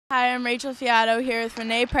Hi, I'm Rachel Fiato here with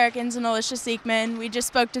Renee Perkins and Alicia Seekman. We just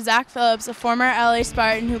spoke to Zack Phillips, a former LA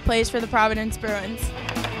Spartan who plays for the Providence Bruins.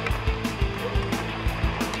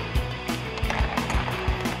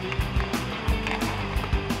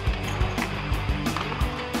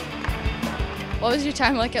 What was your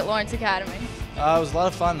time like at Lawrence Academy? It was a lot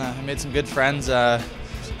of fun. I made some good friends. Have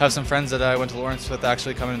some friends that I went to Lawrence with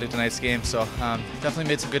actually coming into tonight's game, so definitely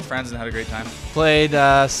made some good friends and had a great time. Played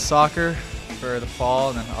soccer for the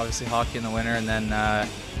fall, and then obviously hockey in the winter, and then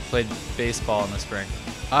played baseball in the spring.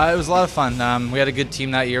 It was a lot of fun. We had a good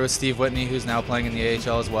team that year with Steve Whitney, who's now playing in the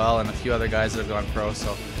AHL as well, and a few other guys that have gone pro.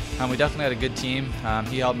 So we definitely had a good team.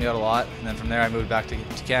 He helped me out a lot, and then from there I moved back to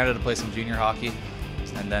Canada to play some junior hockey,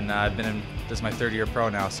 and then I've been in. This is my third year pro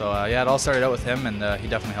now, so yeah, it all started out with him, and he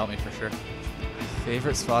definitely helped me for sure.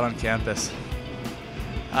 Favorite spot on campus?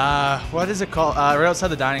 What is it called? Right outside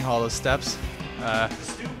the dining hall, those steps.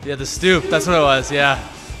 Yeah, the stoop. That's what it was. Yeah,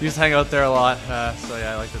 we used to hang out there a lot. So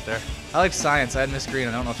yeah, I liked it there. I liked science. I had Miss Green.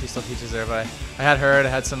 I don't know if she still teaches there, but I had her and I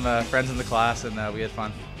had some friends in the class, and we had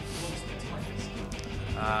fun.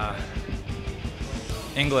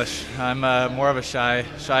 English. I'm more of a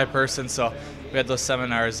shy person, so we had those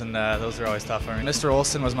seminars, and those were always tough for me. Mr.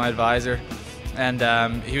 Olson was my advisor,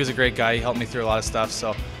 and he was a great guy. He helped me through a lot of stuff,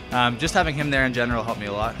 so just having him there in general helped me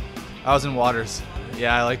a lot. I was in Waters.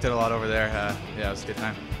 Yeah, I liked it a lot over there. Yeah, it was a good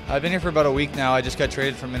time. I've been here for about a week now. I just got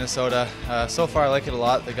traded from Minnesota. So far, I like it a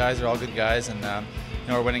lot. The guys are all good guys, and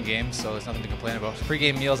we're winning games, so there's nothing to complain about.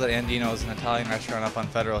 Pre-game meals at Andino's, an Italian restaurant up on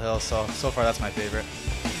Federal Hill, so far that's my favorite.